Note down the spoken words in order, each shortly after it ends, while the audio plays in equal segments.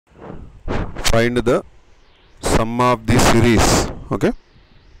find the sum of the series. Okay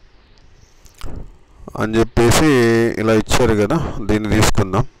అని చెప్పేసి ఇలా ఇచ్చారు కదా, దీన్ని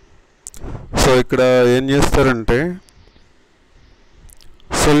తీసుకుందాం. సో ఇక్కడ ఏం చేస్తారంటే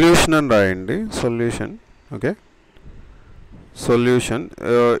సొల్యూషన్ అని రాయండి, సొల్యూషన్. ఓకే సొల్యూషన్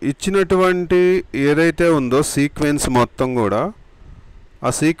ఇచ్చినటువంటి ఏదైతే ఉందో సీక్వెన్స్ మొత్తం కూడా, ఆ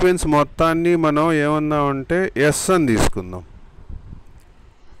సీక్వెన్స్ మొత్తాన్ని మనం ఏమన్నామంటే ఎస్ అని తీసుకుందాం.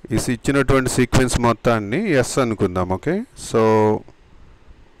 ఇచ్చినటువంటి సీక్వెన్స్ మొత్తాన్ని ఎస్ అనుకుందాం. ఓకే సో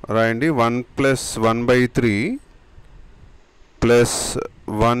రాయండి 1 + 1/3 plus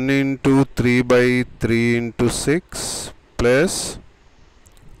 1 × 3/3 × 6 plus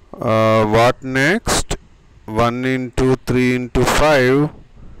what next 1 × 3 × 5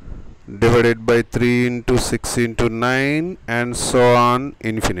 divided by 3 × 6 × 9 and so on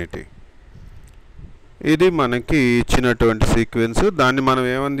infinity. ఇది మనకి ఇచ్చినటువంటి సీక్వెన్స్. దాన్ని మనం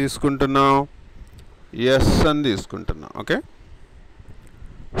ఏమని తీసుకుంటున్నాం, ఎస్ అని తీసుకుంటున్నాం. ఓకే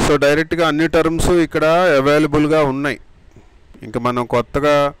సో డైరెక్ట్గా అన్ని టర్మ్స్ ఇక్కడ అవైలబుల్గా ఉన్నాయి. ఇంకా మనం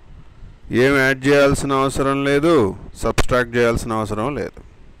కొత్తగా ఏం యాడ్ చేయాల్సిన అవసరం లేదు, సబ్స్ట్రాక్ట్ చేయాల్సిన అవసరం లేదు.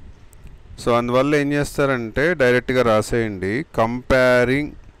 సో అందువల్ల ఏం చేస్తారంటే డైరెక్ట్గా రాసేయండి,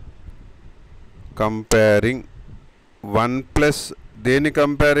 కంపేరింగ్ 1 + దేని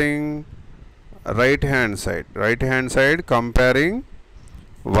comparing, right hand side comparing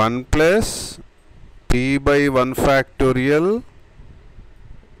 1 + p/1 factorial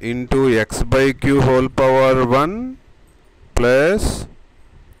into x/q whole power 1 plus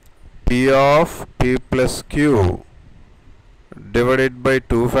p of p + q divided by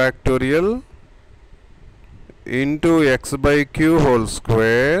 2 factorial into x/q whole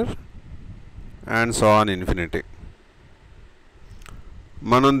square and so on infinity.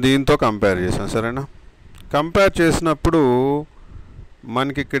 మనం దీంతో కంపేర్ చేసాం. సరేనా, కంపేర్ చేసినప్పుడు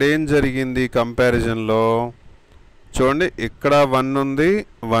మనకి ఇక్కడ ఏం జరిగింది కంపారిజన్లో చూడండి, ఇక్కడ 1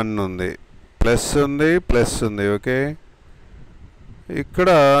 ఉంది, ప్లస్ ఉంది. ఓకే ఇక్కడ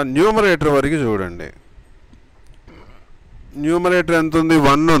న్యూమరేటర్ వరకు చూడండి, న్యూమరేటర్ ఎంత ఉంది,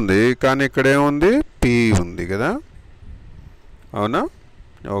 1 ఉంది, కానీ ఇక్కడ ఏముంది, p ఉంది కదా, అవునా.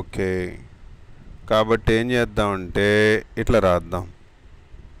 ఓకే కాబట్టి ఏం చేద్దామంటే ఇట్లా రాద్దాం,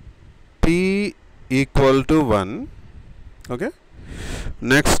 p = 1. ఓకే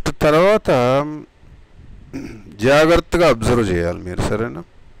నెక్స్ట్ తర్వాత జాగ్రత్తగా అబ్జర్వ్ చేయాలి మీరు. సరేనా,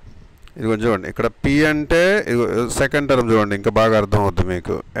 ఇది కొంచెం చూడండి, ఇక్కడ p అంటే సెకండ్ టర్మ్ చూడండి, ఇంకా బాగా అర్థం అవుతుంది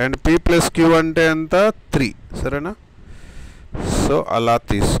మీకు. అండ్ p + q అంటే ఎంత, 3. సరేనా, సో అలా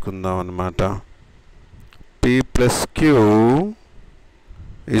తీసుకుందాం అన్నమాట. p + q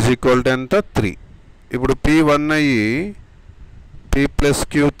 = ఎంత, 3. ఇప్పుడు p 1 అయ్యి p +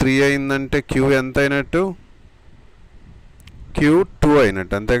 q 3 అయిందంటే q ఎంత అయినట్టు, q 2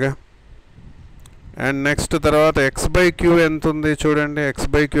 అయినట్టు, అంతేగా. అండ్ నెక్స్ట్ తర్వాత x/q ఎంత ఉంది చూడండి,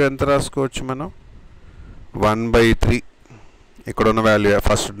 x/q ఎంత రాసుకోవచ్చు మనం, 1/3 ఇక్కడ ఉన్న వాల్యూ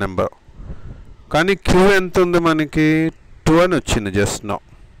ఫస్ట్ నెంబర్. కానీ q ఎంత ఉంది మనకి, 2 అని వచ్చింది జస్ట్ నౌ.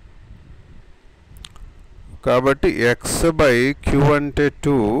 కాబట్టి x/q అంటే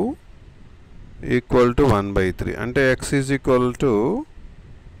 2 = 1/3, అంటే x =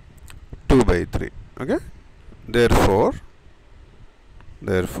 2/3. Okay therefore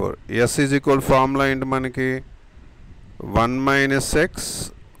s formula ఏంటి మనకి, 1 - x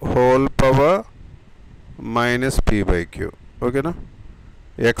whole power -p/q. ఓకేనా,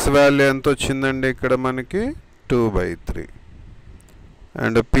 x వాల్యూ ఎంత వచ్చిందండి ఇక్కడ మనకి, 2/3.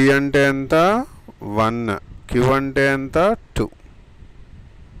 అండ్ p అంటే ఎంత, 1, q అంటే ఎంత, 2.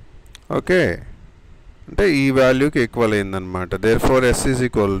 ఓకే అంటే ఈ వాల్యూకి ఈక్వల్ అయిందనమాట. therefore s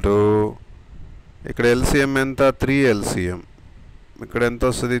ఇక్కడ LCM ఎంత, 3 LCM. ఇక్కడ ఎంత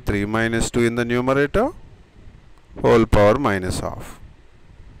వస్తుంది, 3 - 2 in the numerator whole power -12.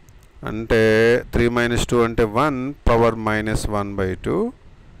 అంటే 3 - 2 అంటే 1 పవర్ -1/2.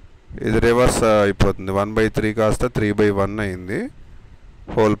 ఇది రివర్స్ అయిపోతుంది, 1/3 కాస్త 3/1 అయింది,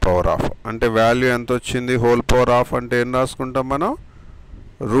 హోల్ పవర్ ఆఫ్. అంటే వాల్యూ ఎంత వచ్చింది, హోల్ పవర్ ఆఫ్ అంటే ఏం రాసుకుంటాం మనం,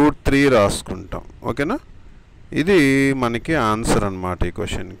 √3 రాసుకుంటాం. ఓకేనా, ఇది మనకి ఆన్సర్ అన్నమాట ఈ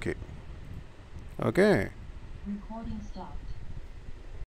క్వశ్చన్కి. ఓకే